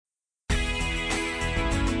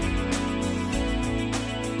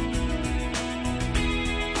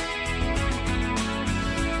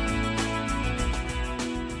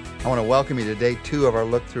I want to welcome you to day 2 of our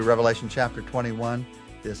look through Revelation chapter 21,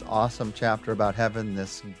 this awesome chapter about heaven,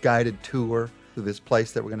 this guided tour through this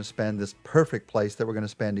place that we're going to spend, this perfect place that we're going to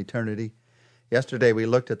spend eternity. Yesterday we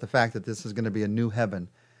looked at the fact that this is going to be a new heaven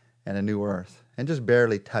and a new earth, and just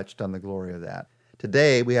barely touched on the glory of that.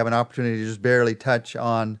 Today we have an opportunity to just barely touch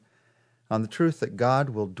on the truth that God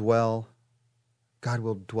will dwell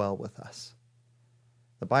with us.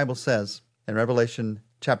 The Bible says in Revelation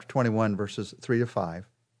chapter 21, verses 3 to 5,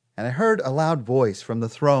 "And I heard a loud voice from the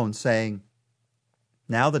throne saying,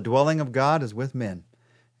 'Now the dwelling of God is with men,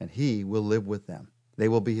 and he will live with them. They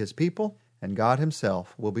will be his people, and God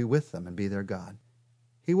himself will be with them and be their God.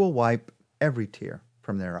 He will wipe every tear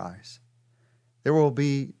from their eyes. There will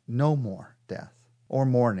be no more death, or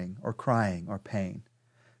mourning, or crying, or pain,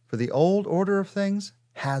 for the old order of things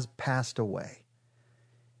has passed away.'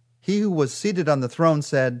 He who was seated on the throne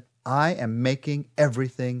said, 'I am making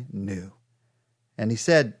everything new.' And he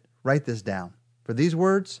said, 'Write this down, for these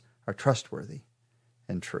words are trustworthy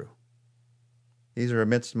and true.'" These are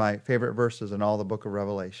amidst my favorite verses in all the book of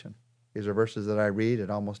Revelation. These are verses that I read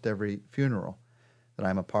at almost every funeral that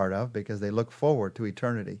I'm a part of because they look forward to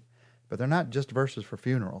eternity. But they're not just verses for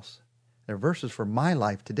funerals. They're verses for my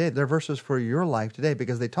life today. They're verses for your life today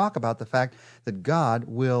because they talk about the fact that God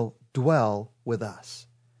will dwell with us.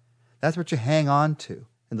 That's what you hang on to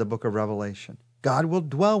in the book of Revelation. God will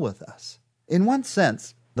dwell with us. In one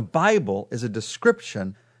sense, the Bible is a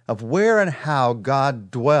description of where and how God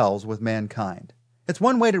dwells with mankind. It's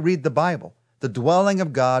one way to read the Bible, the dwelling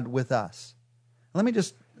of God with us. Let me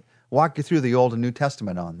just walk you through the Old and New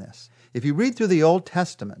Testament on this. If you read through the Old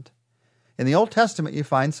Testament, in the Old Testament you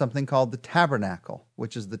find something called the tabernacle,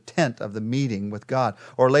 which is the tent of the meeting with God,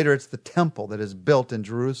 or later it's the temple that is built in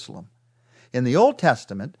Jerusalem. In the Old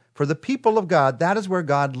Testament, for the people of God, that is where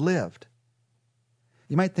God lived.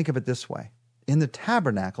 You might think of it this way. In the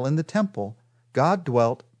tabernacle, in the temple, God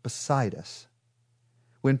dwelt beside us.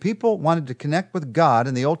 When people wanted to connect with God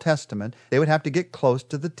in the Old Testament, they would have to get close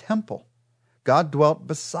to the temple. God dwelt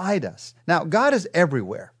beside us. Now, God is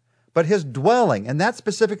everywhere, but his dwelling, and that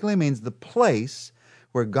specifically means the place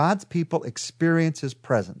where God's people experience his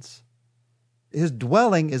presence. His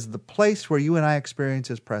dwelling is the place where you and I experience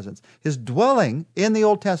his presence. His dwelling in the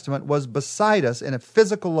Old Testament was beside us in a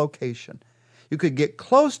physical location. You could get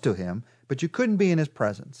close to him, but you couldn't be in his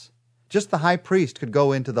presence. Just the high priest could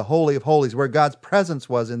go into the Holy of Holies where God's presence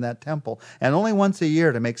was in that temple, and only once a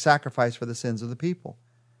year to make sacrifice for the sins of the people.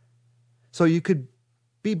 So you could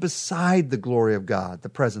be beside the glory of God, the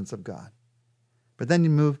presence of God. But then you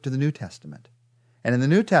move to the New Testament. And in the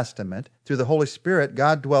New Testament, through the Holy Spirit,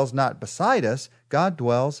 God dwells not beside us, God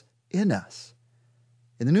dwells in us.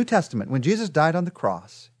 In the New Testament, when Jesus died on the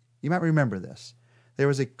cross, you might remember this, there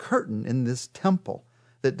was a curtain in this temple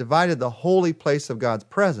that divided the holy place of God's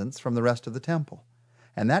presence from the rest of the temple.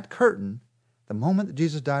 And that curtain, the moment that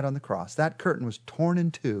Jesus died on the cross, that curtain was torn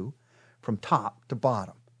in two from top to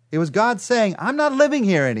bottom. It was God saying, I'm not living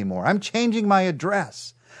here anymore. I'm changing my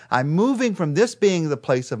address. I'm moving from this being the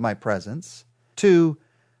place of my presence to,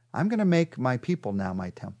 I'm going to make my people now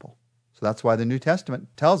my temple. So that's why the New Testament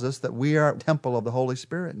tells us that we are a temple of the Holy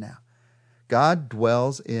Spirit now. God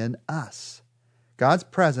dwells in us. God's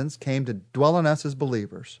presence came to dwell in us as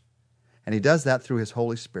believers, and he does that through his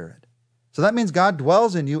Holy Spirit. So that means God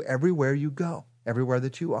dwells in you everywhere you go, everywhere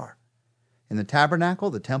that you are. In the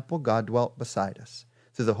tabernacle, the temple, God dwelt beside us.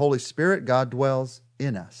 Through the Holy Spirit, God dwells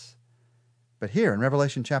in us. But here in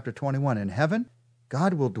Revelation chapter 21, in heaven,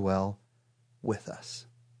 God will dwell with us.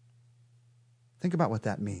 Think about what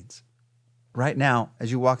that means. Right now,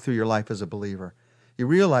 as you walk through your life as a believer, you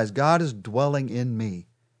realize God is dwelling in me.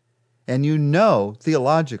 And you know,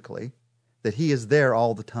 theologically, that he is there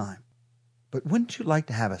all the time. But wouldn't you like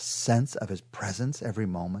to have a sense of his presence every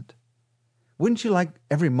moment? Wouldn't you like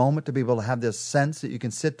every moment to be able to have this sense that you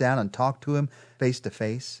can sit down and talk to him face to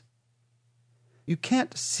face? You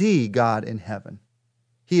can't see God in heaven.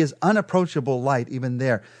 He is unapproachable light even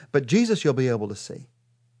there. But Jesus you'll be able to see.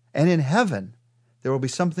 And in heaven, there will be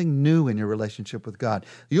something new in your relationship with God.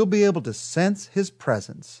 You'll be able to sense his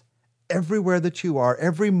presence everywhere that you are,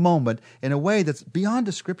 every moment, in a way that's beyond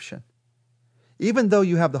description. Even though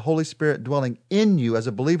you have the Holy Spirit dwelling in you as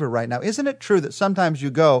a believer right now, isn't it true that sometimes you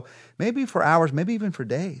go, maybe for hours, maybe even for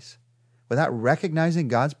days, without recognizing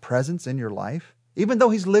God's presence in your life? Even though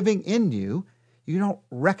he's living in you, you don't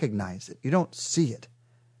recognize it. You don't see it.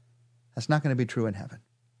 That's not going to be true in heaven.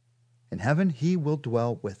 In heaven, he will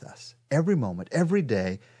dwell with us. Every moment, every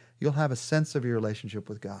day, you'll have a sense of your relationship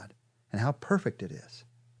with God and how perfect it is.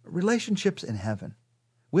 Relationships in heaven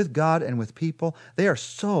with God and with people, they are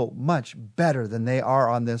so much better than they are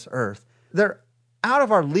on this earth. They're out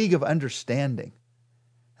of our league of understanding.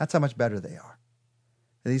 That's how much better they are.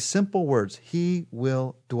 And these simple words, He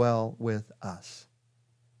will dwell with us.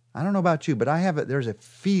 I don't know about you, but there's a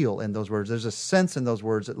feel in those words. There's a sense in those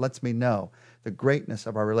words that lets me know the greatness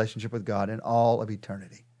of our relationship with God in all of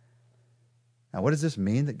eternity. Now, what does this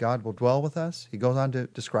mean, that God will dwell with us? He goes on to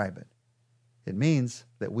describe it. It means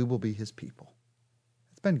that we will be His people.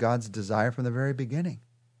 It's been God's desire from the very beginning.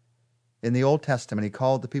 In the Old Testament, He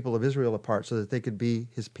called the people of Israel apart so that they could be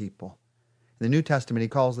His people. In the New Testament, He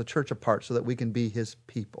calls the church apart so that we can be His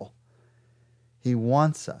people. He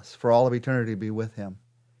wants us for all of eternity to be with Him.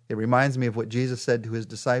 It reminds me of what Jesus said to His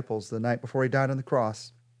disciples the night before He died on the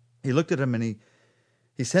cross. He looked at them and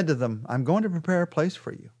He said to them, I'm going to prepare a place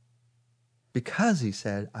for you. Because, He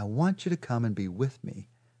said, I want you to come and be with me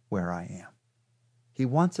where I am. He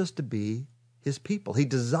wants us to be His people. He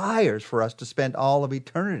desires for us to spend all of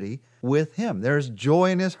eternity with Him. There's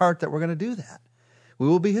joy in His heart that we're going to do that. We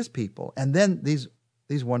will be His people. And then these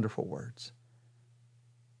wonderful words.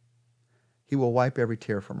 He will wipe every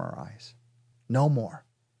tear from our eyes. No more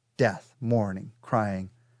death, mourning, crying,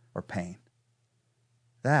 or pain.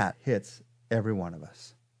 That hits every one of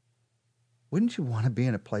us. Wouldn't you want to be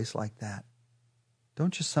in a place like that?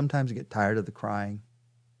 Don't you sometimes get tired of the crying?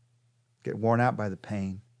 Get worn out by the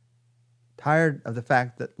pain? Tired of the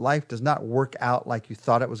fact that life does not work out like you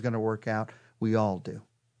thought it was going to work out? We all do.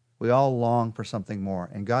 We all long for something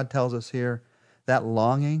more. And God tells us here, that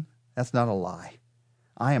longing, that's not a lie.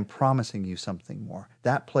 I am promising you something more.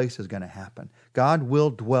 That place is going to happen. God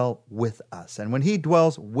will dwell with us. And when He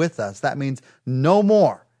dwells with us, that means no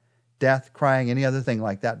more death, crying, any other thing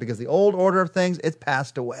like that, because the old order of things, it's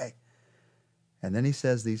passed away. And then He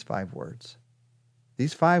says these 5 words.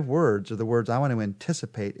 These 5 words are the words I want to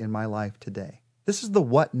anticipate in my life today. This is the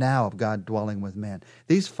what now of God dwelling with man.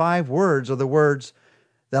 These 5 words are the words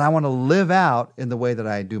that I want to live out in the way that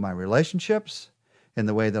I do my relationships, in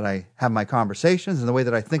the way that I have my conversations, in the way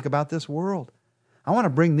that I think about this world. I want to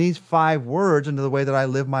bring these 5 words into the way that I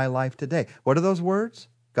live my life today. What are those words?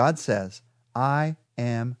 God says, I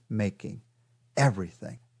am making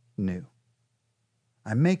everything new.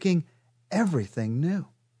 I'm making everything new.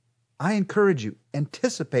 I encourage you,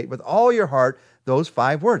 anticipate with all your heart those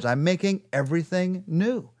 5 words. I'm making everything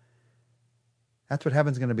new. That's what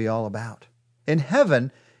heaven's going to be all about. In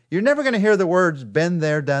heaven, you're never going to hear the words, been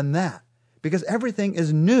there, done that. Because everything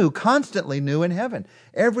is new, constantly new in heaven.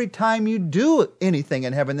 Every time you do anything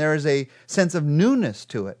in heaven, there is a sense of newness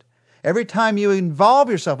to it. Every time you involve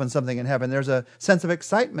yourself in something in heaven, there's a sense of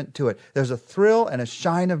excitement to it. There's a thrill and a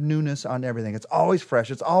shine of newness on everything. It's always fresh.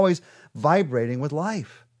 It's always vibrating with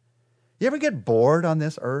life. You ever get bored on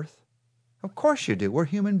this earth? Of course you do. We're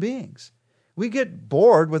human beings. We get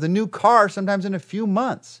bored with a new car sometimes in a few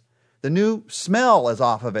months. The new smell is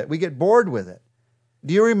off of it. We get bored with it.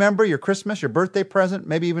 Do you remember your Christmas, your birthday present,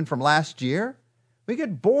 maybe even from last year? We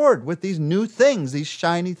get bored with these new things, these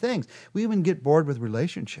shiny things. We even get bored with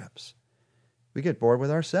relationships. We get bored with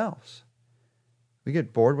ourselves. We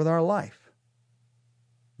get bored with our life.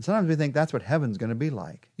 And sometimes we think that's what heaven's going to be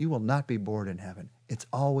like. You will not be bored in heaven. It's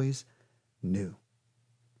always new.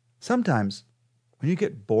 Sometimes when you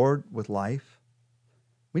get bored with life,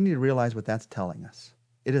 we need to realize what that's telling us.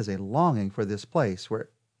 It is a longing for this place where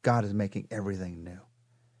God is making everything new.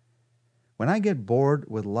 When I get bored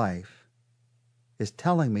with life, it's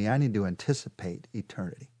telling me I need to anticipate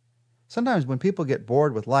eternity. Sometimes when people get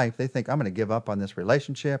bored with life, they think, I'm going to give up on this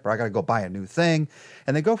relationship, or I got to go buy a new thing,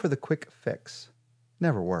 and they go for the quick fix.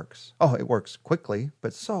 Never works. Oh, it works quickly,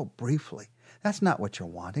 but so briefly. That's not what you're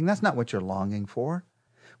wanting. That's not what you're longing for.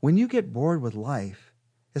 When you get bored with life,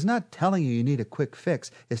 it's not telling you need a quick fix.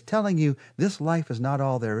 It's telling you this life is not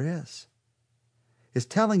all there is. It's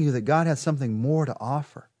telling you that God has something more to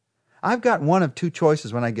offer. I've got one of 2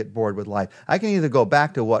 choices when I get bored with life. I can either go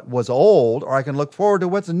back to what was old, or I can look forward to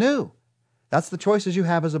what's new. That's the choices you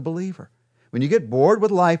have as a believer. When you get bored with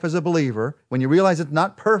life as a believer, when you realize it's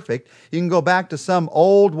not perfect, you can go back to some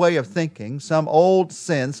old way of thinking, some old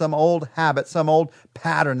sin, some old habit, some old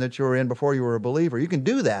pattern that you were in before you were a believer. You can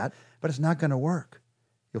do that, but it's not going to work.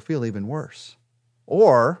 You'll feel even worse.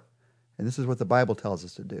 Or, and this is what the Bible tells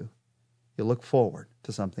us to do, you'll look forward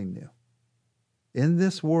to something new. In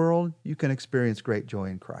this world, you can experience great joy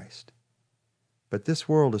in Christ. But this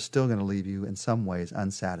world is still going to leave you in some ways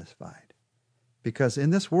unsatisfied. Because in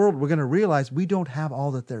this world, we're going to realize we don't have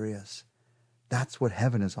all that there is. That's what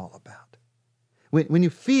heaven is all about. When you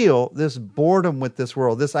feel this boredom with this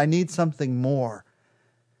world, this I need something more,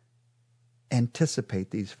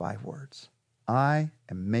 anticipate these 5 words. I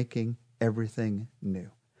am making everything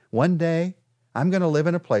new. One day, I'm going to live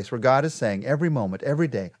in a place where God is saying every moment, every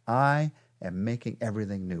day, I and making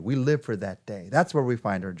everything new. We live for that day. That's where we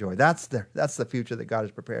find our joy. That's the future that God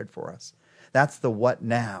has prepared for us. That's the what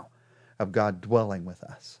now of God dwelling with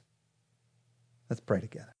us. Let's pray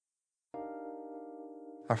together.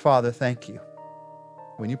 Our Father, thank you.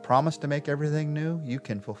 When you promise to make everything new, you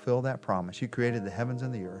can fulfill that promise. You created the heavens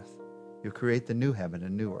and the earth. You'll create the new heaven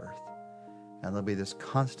and new earth. And there'll be this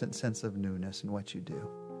constant sense of newness in what you do.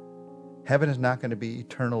 Heaven is not going to be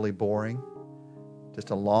eternally boring,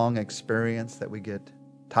 just a long experience that we get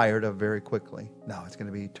tired of very quickly. No, it's going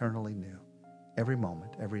to be eternally new. Every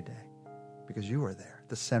moment, every day. Because you are there,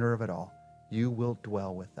 the center of it all. You will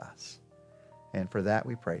dwell with us. And for that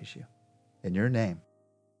we praise you. In your name,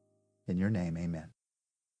 amen.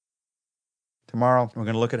 Tomorrow we're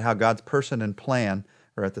going to look at how God's person and plan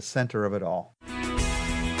are at the center of it all.